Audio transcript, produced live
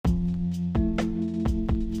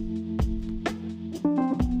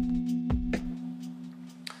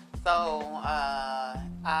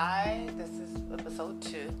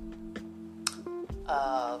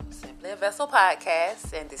of Simply a Vessel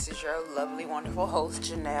podcast, and this is your lovely, wonderful host,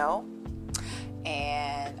 Janelle.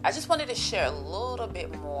 And I just wanted to share a little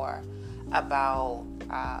bit more about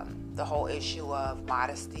the whole issue of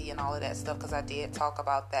modesty and all of that stuff, because I did talk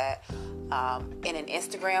about that in an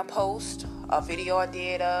Instagram post, a video I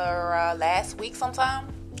did last week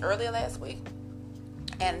earlier last week.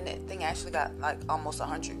 And that thing actually got like almost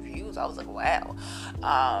 100 views. I was like,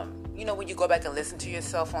 wow. When you go back and listen to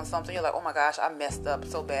yourself on something, you're like, oh my gosh, I messed up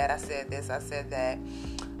so bad. I said this, I said that.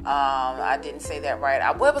 I didn't say that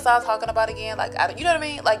right. What was I talking about again? You know what I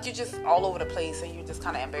mean? Like, you're just all over the place and you're just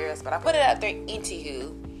kind of embarrassed. But I put it out there,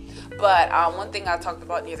 anywho. But one thing I talked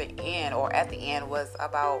about near the end, or at the end, was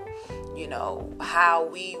about, how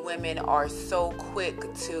we women are so quick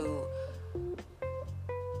to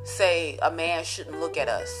say a man shouldn't look at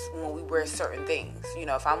us when we wear certain things.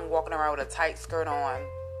 If I'm walking around with a tight skirt on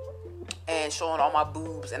and showing all my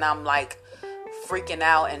boobs, and I'm like freaking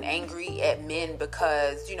out and angry at men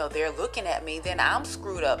because, they're looking at me, then I'm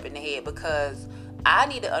screwed up in the head, because I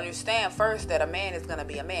need to understand first that a man is going to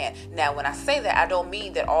be a man. Now, when I say that, I don't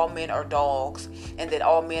mean that all men are dogs and that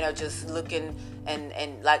all men are just looking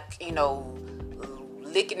and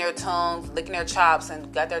licking their tongues, licking their chops,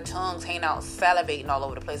 and got their tongues hanging out, salivating all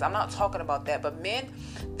over the place. I'm not talking about that. But men,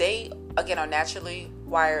 they, again, are naturally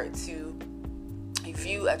wired to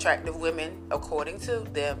view attractive women according to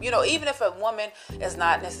them. Even if a woman is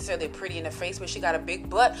not necessarily pretty in the face, but she got a big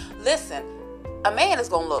butt, listen, a man is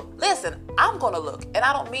going to look. Listen, I'm going to look. And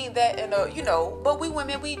I don't mean that but we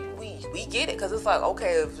women, we get it, because it's like,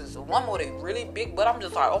 okay, if it's a woman with a really big butt, I'm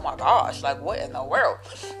just like, oh my gosh, like, what in the world?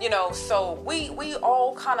 So we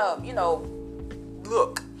all kind of,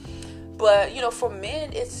 look. But, for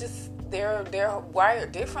men, it's just, they're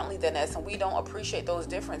wired differently than us, and we don't appreciate those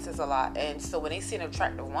differences a lot. And so when they see an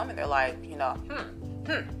attractive woman, they're like,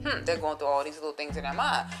 they're going through all these little things in their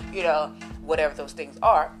mind, whatever those things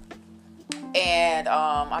are. And,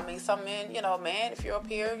 some men, man, if you're up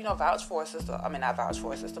here, vouch for a sister. I mean, not vouch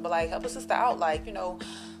for a sister, but like, help a sister out. Like,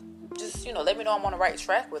 just, let me know I'm on the right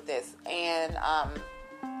track with this. And,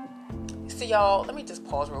 see, y'all, let me just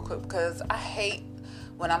pause real quick, because I hate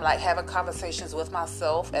when I'm like having conversations with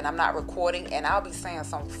myself and I'm not recording, and I'll be saying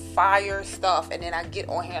some fire stuff, and then I get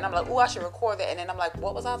on here and I'm like, oh, I should record that. And then I'm like,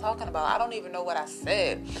 what was I talking about? I don't even know what I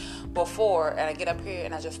said before. And I get up here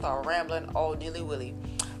and I just start rambling all nilly-willy.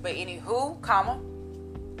 But anywho,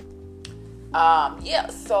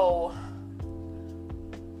 so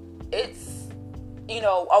it's,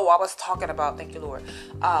 I was talking about, thank you, Lord.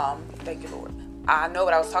 I know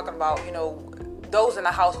what I was talking about, those in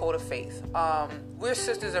the household of faith. We're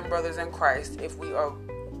sisters and brothers in Christ if we are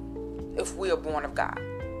born of God.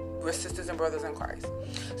 We're sisters and brothers in Christ.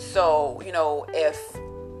 So, if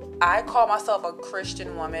I call myself a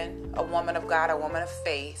Christian woman, a woman of God, a woman of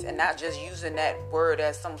faith, and not just using that word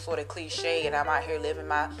as some sort of cliche, and I'm out here living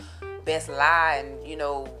my best lie and,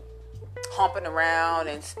 humping around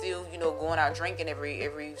and still, going out drinking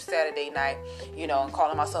every Saturday night, and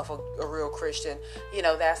calling myself a real Christian,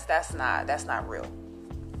 that's not real.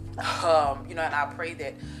 And I pray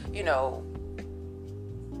that,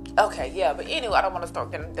 okay, yeah, but anyway, I don't want to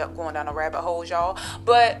start going down a rabbit hole, y'all,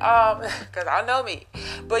 but, because I know me,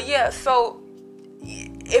 but yeah, so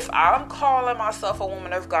if I'm calling myself a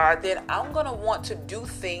woman of God, then I'm going to want to do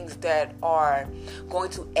things that are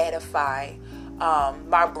going to edify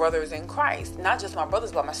my brothers in Christ, not just my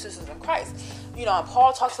brothers, but my sisters in Christ, and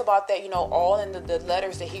Paul talks about that, all in the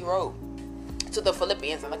letters that he wrote to the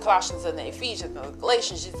Philippians and the Colossians and the Ephesians and the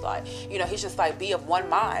Galatians. He's just like, be of one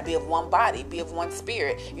mind, be of one body, be of one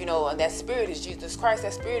spirit, and that spirit is Jesus Christ,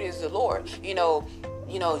 that spirit is the Lord,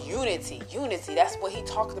 unity, that's what he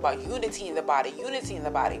talks about, unity in the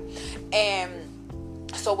body. And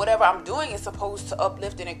so whatever I'm doing is supposed to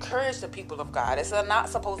uplift and encourage the people of God. It's not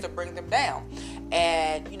supposed to bring them down.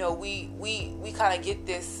 And, we kind of get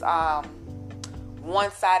this,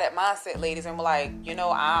 one-sided mindset, ladies, and we're like,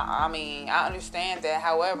 I understand that.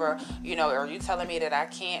 However, are you telling me that I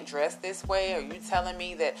can't dress this way? Are you telling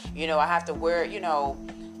me that, I have to wear,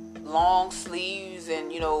 long sleeves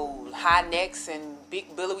and, high necks and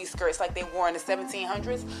big billowy skirts like they wore in the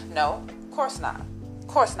 1700s? No, of course not.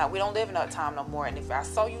 We don't live in that time no more. And if I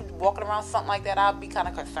saw you walking around something like that, I'd be kind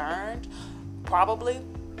of concerned, probably.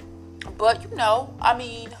 But,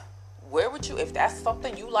 where would you, if that's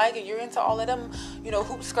something you like and you're into all of them,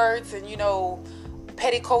 hoop skirts and,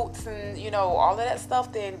 petticoats and, all of that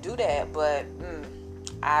stuff, then do that. But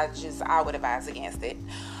I would advise against it.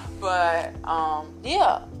 But,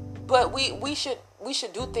 but we should we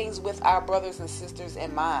should do things with our brothers and sisters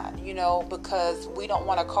in mind, because we don't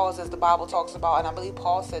want to cause, as the Bible talks about, and I believe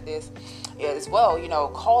Paul said this as well,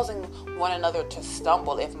 causing one another to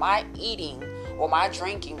stumble. If my eating or my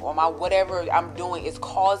drinking or my whatever I'm doing is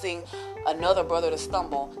causing another brother to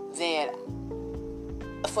stumble, then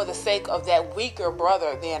for the sake of that weaker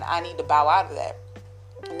brother, then I need to bow out of that.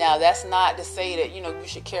 Now, that's not to say that, you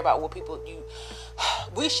should care about what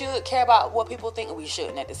we should care about what people think, and we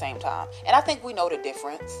shouldn't at the same time. And I think we know the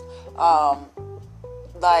difference.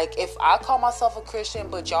 Like, if I call myself a Christian,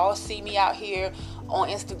 but y'all see me out here on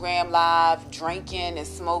Instagram Live, drinking and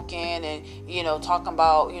smoking and, talking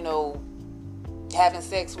about, having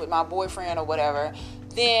sex with my boyfriend or whatever,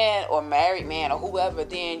 then, or married man or whoever,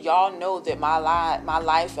 then y'all know that my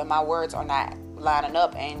life and my words are not lining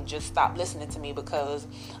up, and just stop listening to me, because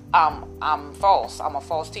I'm false. I'm a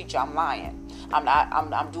false teacher. I'm lying.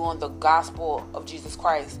 I'm doing the gospel of Jesus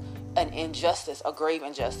Christ an injustice, a grave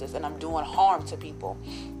injustice, and I'm doing harm to people.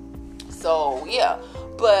 So yeah,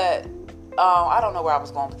 but I don't know where I was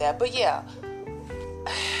going with that, but yeah,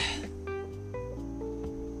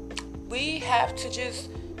 we have to just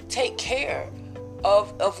take care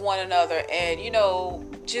of one another, and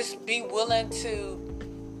just be willing to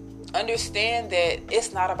understand that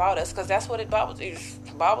it's not about us, because that's what the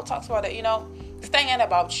Bible talks about it. This thing ain't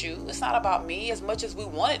about you. It's not about me as much as we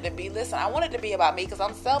want it to be. Listen, I want it to be about me because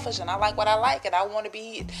I'm selfish and I like what I like and I want to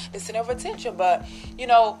be the center of attention. But,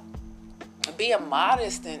 being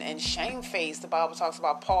modest and shamefaced, the Bible talks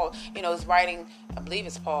about Paul, is writing, I believe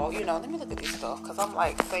it's Paul, let me look at this stuff, because I'm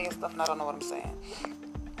like saying stuff and I don't know what I'm saying.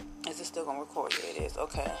 Is it still going to record? Yeah, it is.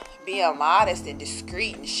 Okay. Being modest and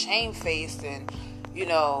discreet and shamefaced and,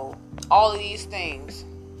 all of these things.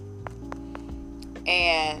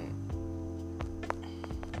 And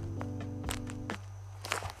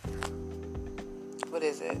what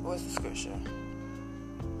is it? What's the scripture?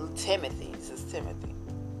 Timothy. This is Timothy.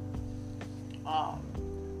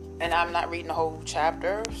 And I'm not reading the whole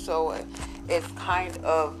chapter, so it's kind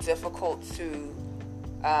of difficult to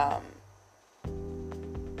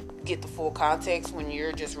get the full context when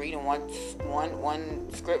you're just reading one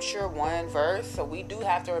scripture, one verse. So we do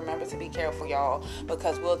have to remember to be careful, y'all,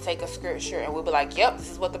 because we'll take a scripture and we'll be like, yep,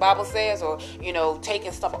 this is what the Bible says, or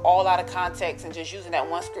taking stuff all out of context and just using that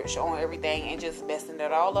one scripture on everything and just messing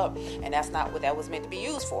it all up, and that's not what that was meant to be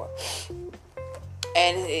used for.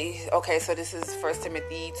 And okay, so this is 1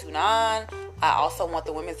 Timothy 2:9. I also want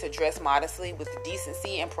the women to dress modestly with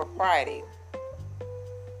decency and propriety,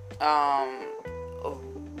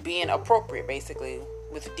 being appropriate, basically,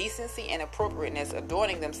 with decency and appropriateness,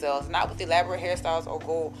 adorning themselves, not with elaborate hairstyles or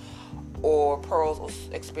gold or pearls or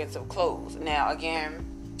expensive clothes. Now, again,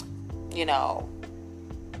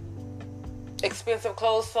 expensive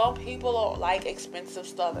clothes, some people like expensive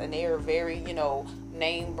stuff, and they're very,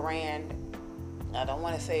 name brand, I don't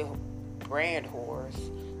want to say brand whores,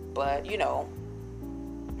 but,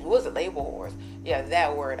 what was it, label whores? Yeah,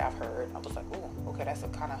 that word I've heard. I was like, ooh, okay, that's a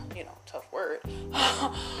kind of, tough word.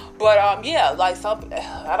 But, yeah, like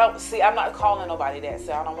I'm not calling nobody that,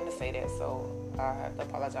 so I don't want to say that, so I have to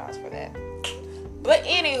apologize for that. But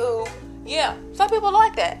anywho, yeah, some people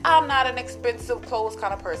like that. I'm not an expensive clothes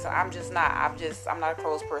kind of person. I'm just not. I'm not a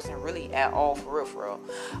clothes person really at all, for real.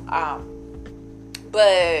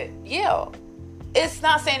 But, yeah. It's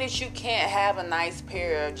not saying that you can't have a nice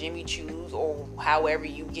pair of Jimmy Choos or however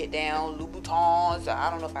you get down, Louboutins. I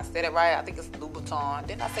don't know if I said it right. I think it's Louboutin.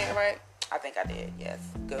 Didn't I say it right? I think I did. Yes.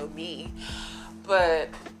 Go me. But,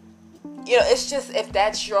 it's just, if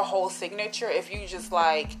that's your whole signature, if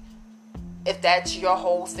that's your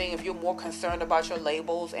whole thing, if you're more concerned about your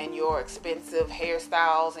labels and your expensive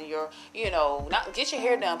hairstyles and your, not get your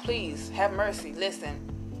hair done, please. Have mercy. Listen.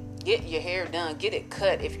 Get your hair done. Get it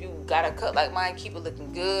cut. If you got a cut like mine, keep it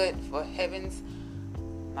looking good,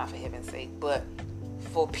 not for heaven's sake, but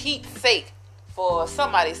for Pete's sake, for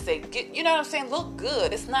somebody's sake. You know what I'm saying? Look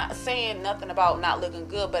good. It's not saying nothing about not looking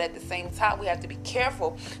good, but at the same time, we have to be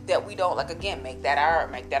careful that we don't, make that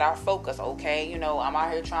our focus, okay? I'm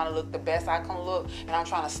out here trying to look the best I can look, and I'm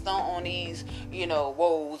trying to stunt on these,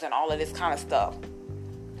 woes and all of this kind of stuff.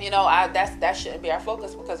 That shouldn't be our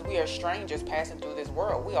focus, because we are strangers passing through this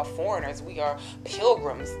world. We are foreigners. We are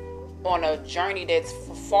pilgrims on a journey that's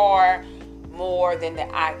far more than the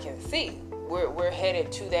eye can see. We're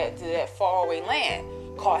headed to that faraway land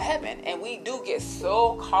called heaven, and we do get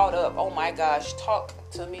so caught up. Oh my gosh, talk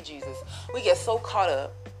to me, Jesus. We get so caught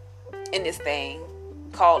up in this thing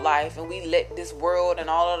called life, and we let this world and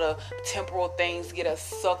all of the temporal things get us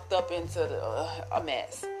sucked up into a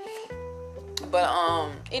mess. But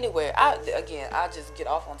anyway, I just get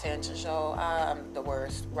off on tangents, y'all. I'm the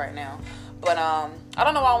worst right now. But I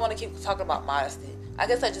don't know why I want to keep talking about modesty. I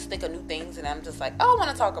guess I just think of new things and I'm just like, oh, I want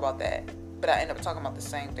to talk about that. But I end up talking about the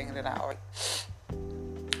same thing that I already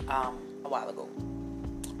a while ago.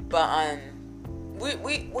 But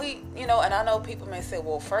we you know, and I know people may say,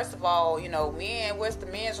 well, first of all, you know, men, where's the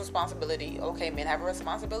man's responsibility? Okay, men have a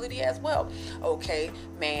responsibility as well. Okay,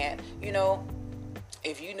 man, you know,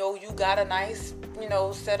 if you know you got a nice, you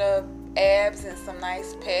know, set of abs and some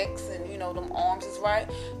nice pecs and, you know, them arms is right,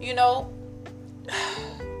 you know,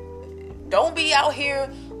 don't be out here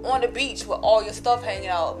on the beach with all your stuff hanging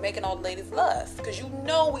out, making all the ladies lust. Because you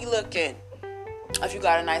know we looking if you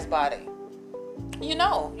got a nice body. You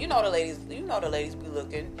know the ladies be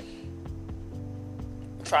looking.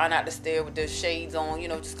 Try not to stare with the shades on, you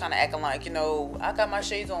know, just kind of acting like, you know, I got my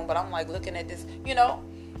shades on, but I'm like looking at this, you know.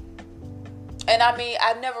 And I mean,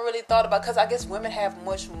 I never really thought about, because I guess women have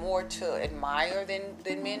much more to admire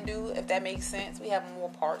than men do, if that makes sense. We have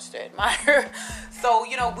more parts to admire. So,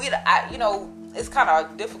 you know, it's kind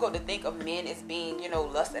of difficult to think of men as being, you know,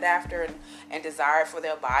 lusted after and desired for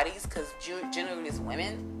their bodies, because generally it's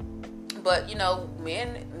women. But, you know,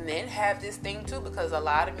 men have this thing too, because a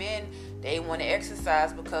lot of men, they want to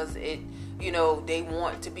exercise because they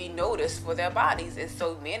want to be noticed for their bodies. And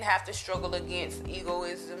so men have to struggle against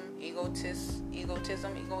egoism.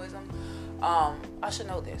 I should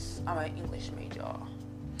know this. I'm an English major.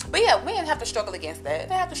 But yeah, men have to struggle against that.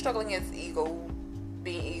 They have to struggle against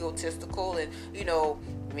being egotistical, and, you know,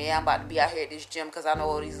 man, I'm about to be out here at this gym because I know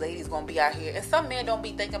all these ladies going to be out here. And some men don't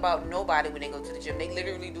be thinking about nobody when they go to the gym. They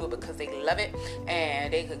literally do it because they love it,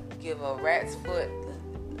 and they could give a rat's foot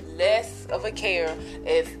less of a care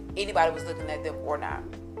if anybody was looking at them or not.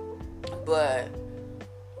 But,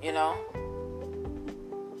 you know,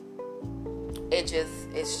 it's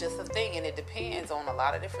just a thing, and it depends on a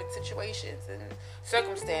lot of different situations and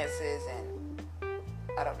circumstances, and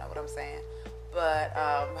I don't know what I'm saying. But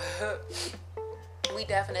we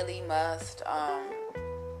definitely must,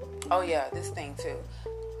 this thing too.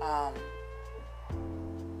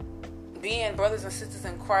 Being brothers and sisters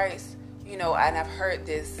in Christ, you know, and I've heard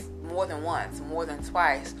this more than once, more than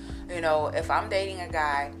twice. You know, if I'm dating a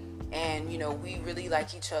guy and, you know, we really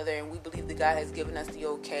like each other and we believe that God has given us the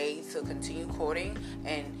okay to continue courting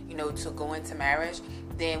and, you know, to go into marriage,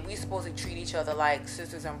 then we're supposed to treat each other like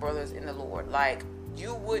sisters and brothers in the Lord. Like,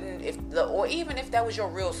 you wouldn't, or even if that was your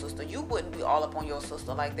real sister, you wouldn't be all up on your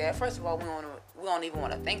sister like that. First of all, we don't even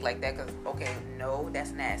want to think like that, because, okay, no,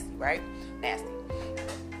 that's nasty, right? Nasty.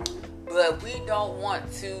 But we don't want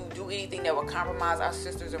to do anything that will compromise our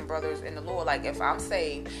sisters and brothers in the Lord. Like, if I'm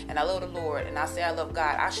saved and I love the Lord and I say I love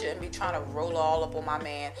God, I shouldn't be trying to roll all up on my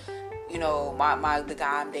man, you know, the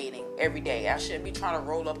guy I'm dating every day. I shouldn't be trying to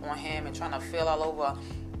roll up on him and trying to feel all over,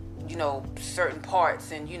 you know, certain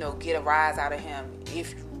parts and, you know, get a rise out of him,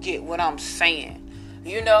 if you get what I'm saying,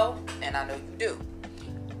 you know, and I know you do.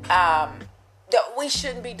 That we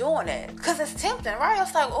shouldn't be doing that, because it's tempting, right?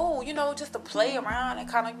 It's like, oh, you know, just to play around and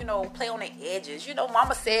kind of, you know, play on the edges. You know,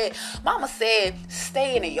 mama said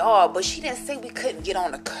stay in the yard, but she didn't say we couldn't get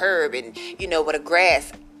on the curb and, you know, where the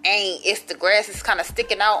grass the grass is kind of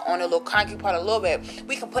sticking out on the little concrete part a little bit.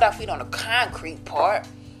 We can put our feet on the concrete part.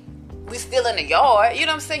 We still in the yard. You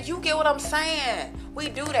know what I'm saying? You get what I'm saying? We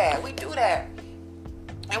do that.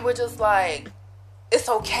 And we're just like, it's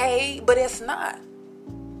okay, but it's not.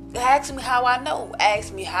 Ask me how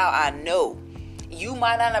I know. You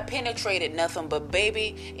might not have penetrated nothing, but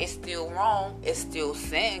baby, it's still wrong. It's still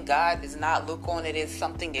sin. God does not look on it as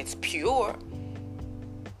something that's pure.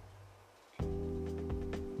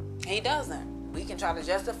 He doesn't. We can try to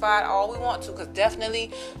justify it all we want to, because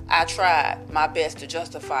definitely I tried my best to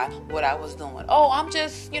justify what I was doing. Oh, I'm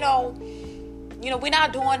just, you know, we're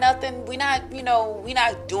not doing nothing. We're not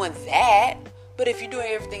doing that. But if you're doing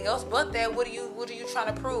everything else but that, what are you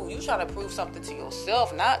trying to prove? You trying to prove something to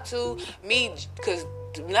yourself, not to me, because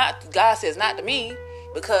God says not to me,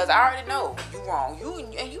 because I already know you wrong. You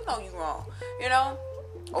know you wrong, you know?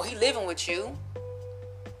 Or he living with you.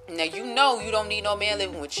 Now you know you don't need no man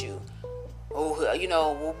living with you. Oh, you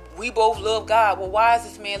know, we both love God. Well, why is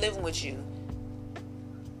this man living with you?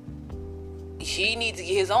 He needs to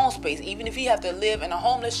get his own space. Even if he have to live in a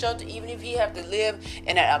homeless shelter, even if he have to live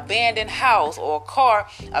in an abandoned house or a car,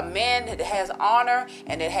 a man that has honor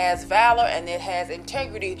and that has valor and that has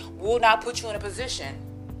integrity will not put you in a position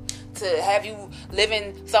to have you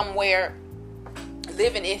living somewhere,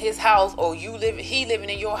 living in his house, or he living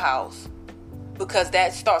in your house, because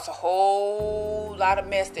that starts a whole lot of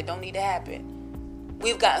mess that don't need to happen.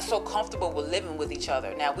 We've gotten so comfortable with living with each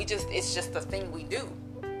other. Now it's just a thing we do.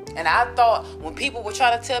 And I thought when people were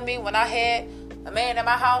trying to tell me when I had a man in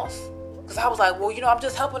my house, because I was like, well, I'm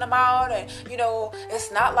just helping them out, and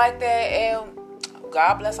it's not like that. And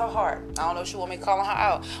God bless her heart. I don't know if she want me calling her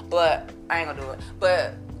out, but I ain't gonna do it.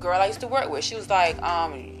 But girl I used to work with, she was like,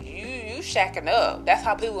 you shacking up. That's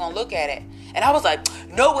how people gonna look at it. And I was like,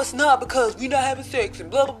 no, it's not, because we not having sex and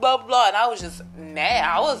blah blah blah blah. And I was just mad.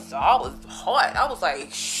 I was hot. I was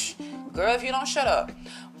like, shh, girl, if you don't shut up.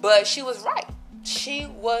 But she was right. She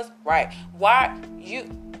was right.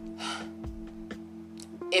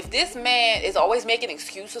 If this man is always making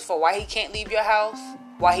excuses for why he can't leave your house,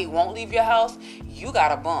 why he won't leave your house, you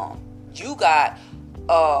got a bum. You got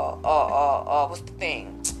what's the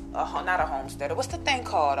thing? Not a homesteader. What's the thing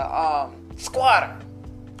called? Squatter.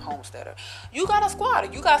 Homesteader. You got a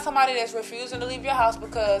squatter. You got somebody that's refusing to leave your house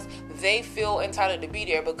because they feel entitled to be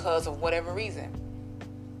there because of whatever reason.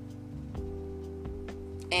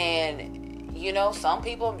 And some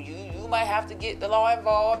people, you might have to get the law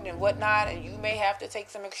involved and whatnot, and you may have to take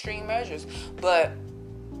some extreme measures, but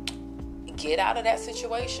get out of that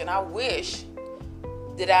situation. I wish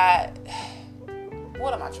that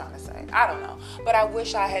what am I trying to say? I don't know, but I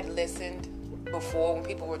wish I had listened before when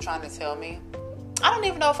people were trying to tell me. I don't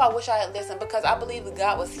even know if I wish I had listened, because I believe that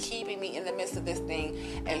God was keeping me in the midst of this thing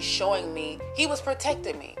and showing me. He was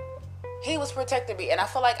protecting me. He was protecting me, and I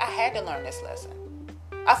feel like I had to learn this lesson.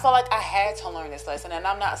 I felt like I had to learn this lesson. And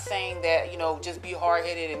I'm not saying that, just be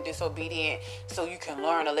hard-headed and disobedient so you can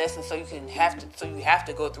learn a lesson, so you have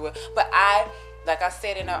to go through it. But like I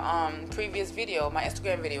said in a previous video, my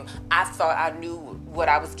Instagram video, I thought I knew what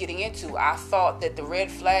I was getting into. I thought that the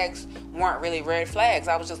red flags weren't really red flags.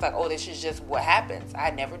 I was just like, oh, this is just what happens.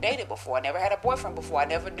 I never dated before. I never had a boyfriend before. I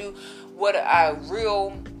never knew what a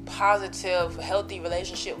real positive, healthy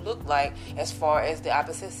relationship looked like as far as the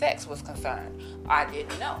opposite sex was concerned. I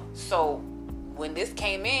didn't know. So when this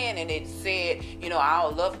came in and it said,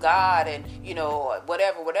 I'll love God and,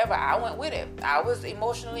 whatever, I went with it. I was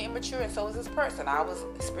emotionally immature, and so was this person. I was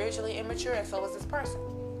spiritually immature, and so was this person.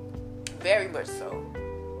 Very much so.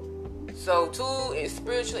 So two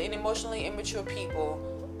spiritually and emotionally immature people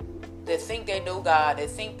that think they know God, that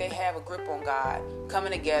think they have a grip on God,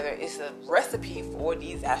 coming together, it's a recipe for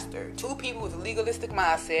disaster. Two people with legalistic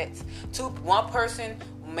mindsets, one person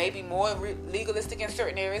maybe more legalistic in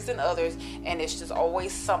certain areas than others, and it's just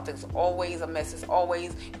always something. It's always a mess. It's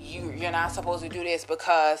always you're not supposed to do this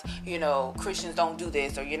because Christians don't do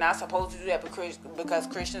this, or you're not supposed to do that because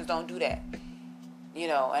Christians don't do that.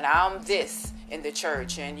 And I'm this in the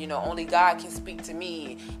church, and only God can speak to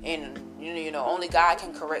me, and only God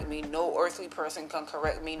can correct me. No earthly person can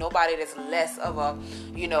correct me. Nobody that's less of a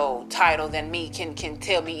title than me can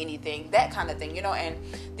tell me anything, that kind of thing. And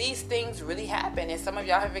these things really happen, and some of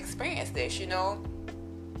y'all have experienced this.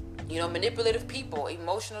 Manipulative people,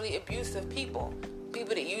 emotionally abusive people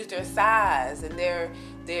that use their size and their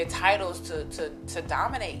titles to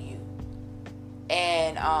dominate you,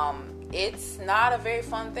 and it's not a very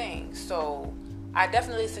fun thing. So I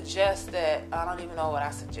definitely suggest that. I don't even know what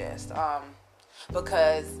I suggest.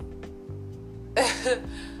 Because,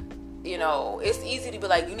 it's easy to be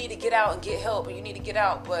like, you need to get out and get help, and you need to get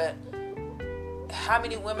out. But how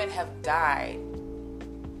many women have died?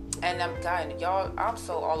 And I'm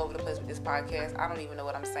so all over the place with this podcast. I don't even know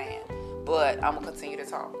what I'm saying. But I'm going to continue to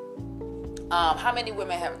talk. How many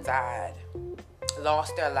women have died,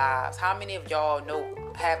 lost their lives? How many of y'all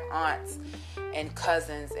have aunts and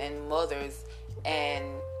cousins and mothers and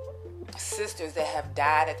sisters that have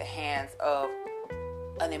died at the hands of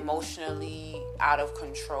an emotionally out of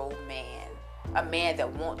control man, a man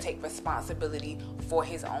that won't take responsibility for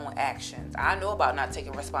his own actions? I know about not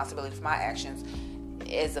taking responsibility for my actions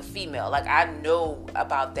as a female. Like, I know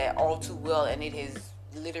about that all too well, and it has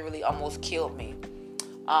literally almost killed me.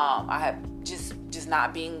 I have just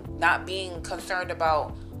not being concerned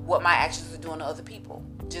about what my actions are doing to other people.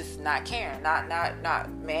 Just not caring, not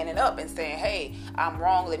manning up and saying, hey, I'm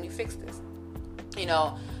wrong, let me fix this.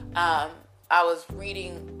 I was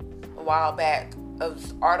reading a while back an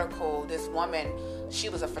article. This woman, she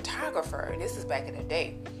was a photographer, and this is back in the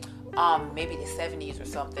day, maybe the 70s or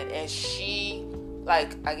something, and she,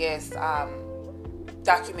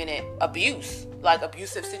 documented abuse, like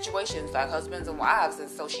abusive situations, like husbands and wives. And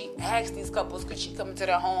so she asked these couples, could she come into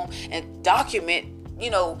their home and document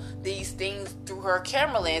these things through her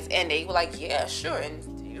camera lens? And they were like, yeah, sure. And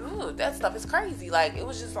that stuff is crazy. Like, it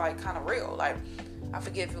was just like kind of real. Like, I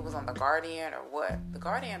forget if it was on The Guardian or what. The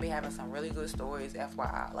Guardian be having some really good stories,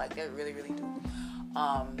 FYI. Like, they really, really do.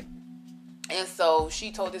 And so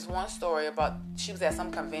she told this one story about, she was at some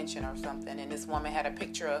convention or something, and this woman had a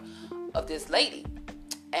picture of this lady.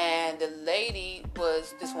 And the lady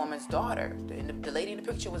was this woman's daughter. The lady in the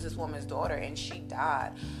picture was this woman's daughter, and she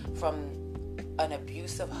died from an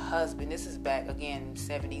abusive husband. This is back again,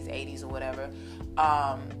 70s, 80s, or whatever,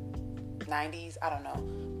 90s, I don't know.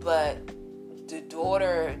 But the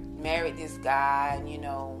daughter married this guy, and, you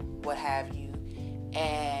know, what have you,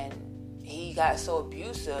 and he got so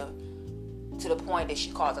abusive to the point that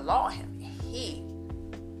she called the law on him. He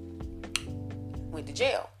went to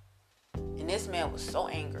jail. And this man was so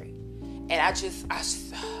angry. And I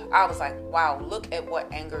was like, wow, look at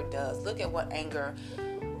what anger does. Look at what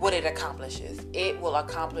it accomplishes. It will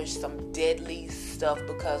accomplish some deadly stuff,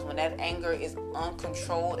 because when that anger is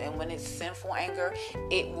uncontrolled and when it's sinful anger,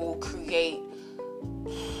 it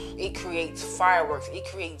creates fireworks. It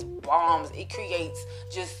creates bombs. It creates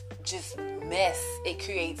just mess. It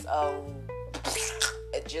creates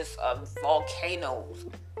volcanoes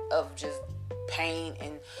of just pain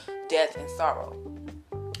and death and sorrow.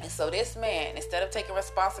 And so this man, instead of taking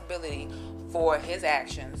responsibility for his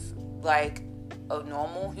actions like a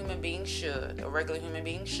normal human being should, a regular human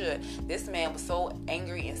being should, this man was so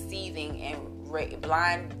angry and seething and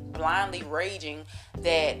blindly raging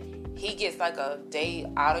that he gets like a day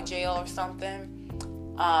out of jail or something.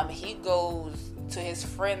 He goes to his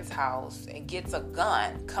friend's house and gets a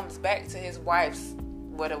gun, comes back to his wife's,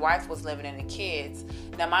 where the wife was living, and the kids.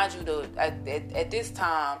 Now, mind you, at this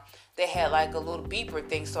time, they had like a little beeper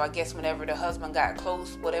thing. So I guess whenever the husband got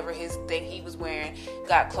close, whatever his thing he was wearing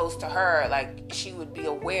got close to her, like she would be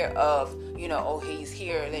aware of, you know, oh, he's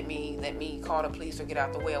here. Let me call the police or get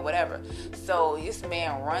out the way or whatever. So this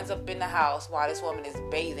man runs up in the house while this woman is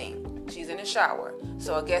bathing. She's in the shower.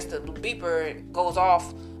 So I guess the beeper goes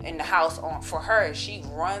off in the house for her. She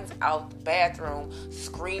runs out the bathroom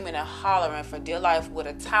screaming and hollering for dear life with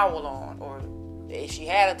a towel on, or if she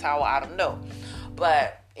had a towel, I don't know.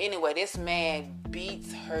 But anyway, this man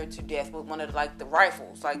beats her to death with one of the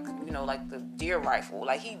rifles, like the deer rifle.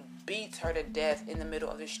 Like, he beats her to death in the middle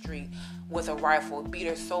of the street with a rifle. Beat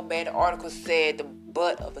her so bad, the article said the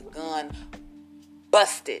butt of the gun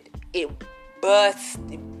busted. It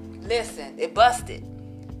busted. Listen, it busted.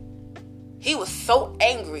 He was so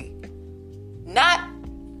angry, not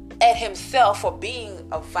at himself for being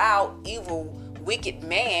a vile, evil, wicked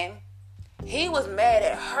man. He was mad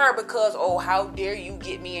at her because, oh, how dare you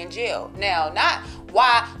get me in jail? Now, not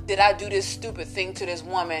why did I do this stupid thing to this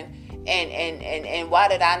woman, and why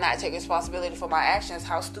did I not take responsibility for my actions?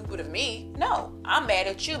 How stupid of me. No, I'm mad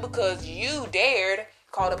at you because you dared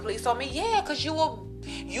call the police on me. Yeah, because you a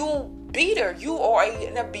beater. You are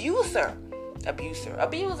an abuser.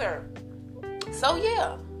 So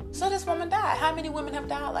yeah. So this woman died. How many women have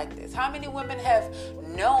died like this? How many women have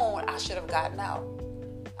known I should have gotten out?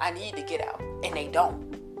 I need to get out. And they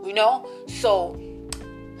don't. You know? So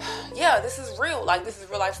yeah, this is real. Like, this is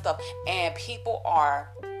real life stuff. And people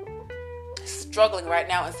are struggling right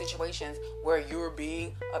now in situations where you're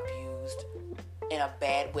being abused in a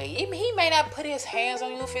bad way. He may not put his hands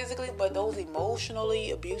on you physically, but those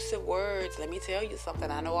emotionally abusive words, let me tell you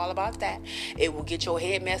something. I know all about that. It will get your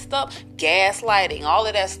head messed up. Gaslighting, all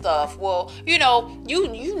of that stuff. Well, you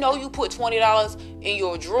put $20 in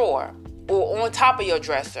your drawer or on top of your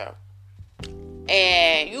dresser,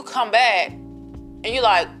 and you come back and you're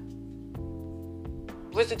like,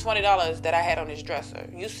 where's the $20 that I had on this dresser?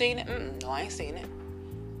 You seen it? No, I ain't seen it.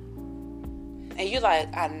 And you're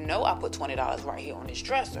like, I know I put $20 right here on this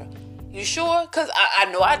dresser. You sure? Because I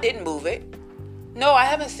know I didn't move it. No, I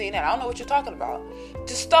haven't seen it. I don't know what you're talking about.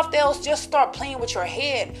 The stuff, they'll just start playing with your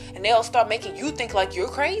head, and they'll start making you think like you're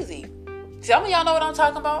crazy. Some of y'all know what I'm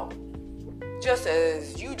talking about.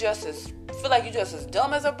 Feel like you just as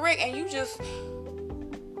dumb as a brick, and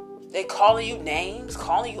they calling you names,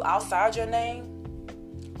 calling you outside your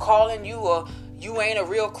name, calling you you ain't a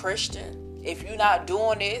real Christian. If you're not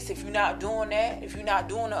doing this, if you're not doing that, if you're not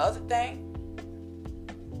doing the other thing.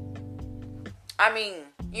 I mean,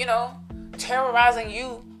 terrorizing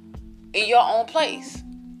you in your own place.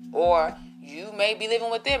 Or you may be living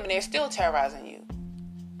with them and they're still terrorizing you.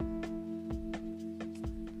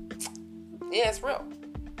 Yeah, it's real.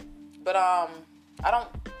 But,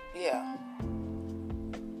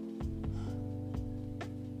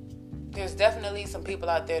 there's definitely some people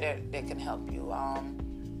out there that can help you.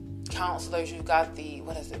 Counselors, you've got what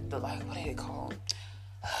do they call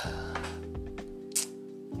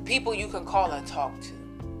people you can call and talk to.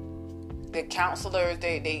 The counselors,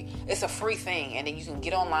 it's a free thing, and then you can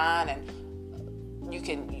get online and you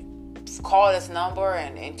can call this number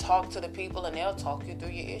and talk to the people, and they'll talk you through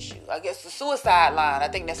your issue. I guess the suicide line, I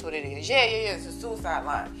think that's what it is. Yeah, it's the suicide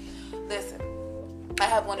line. Listen, I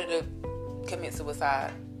have wanted to commit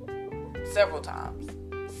suicide several times.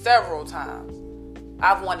 several times.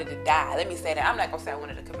 I've wanted to die. Let me say that. I'm not gonna say I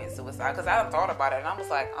wanted to commit suicide, because I thought about it and I was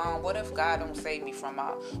like, what if God don't save me from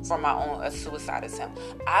my own suicide attempt?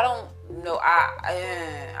 I don't know.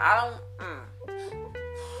 I don't.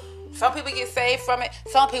 Some people get saved from it.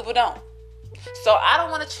 Some people don't. So I don't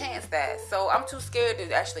want to chance that. So I'm too scared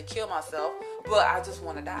to actually kill myself. But I just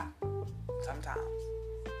want to die sometimes.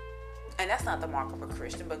 And that's not the mark of a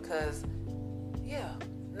Christian, because, yeah,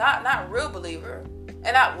 not real believer.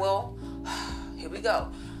 And here we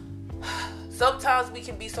go. Sometimes we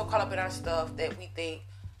can be so caught up in our stuff that we think,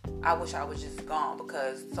 I wish I was just gone,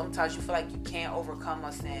 because sometimes you feel like you can't overcome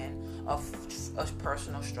a sin, a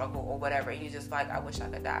personal struggle or whatever, and you're just like, I wish I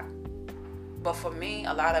could die. But for me,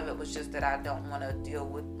 a lot of it was just that I don't want to deal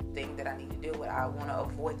with the thing that I need to deal with. I want to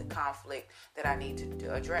avoid the conflict that I need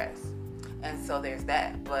to address. And so there's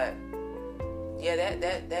that. But yeah,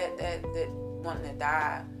 that wanting to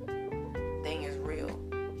die thing is real.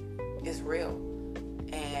 It's real.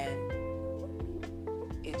 And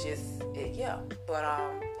yeah. But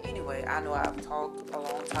anyway, I know I've talked a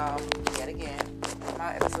long time yet again.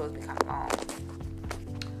 My episodes be kind of long.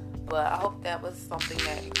 But I hope that was something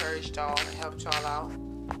that encouraged y'all and helped y'all out.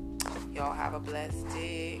 Y'all have a blessed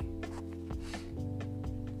day.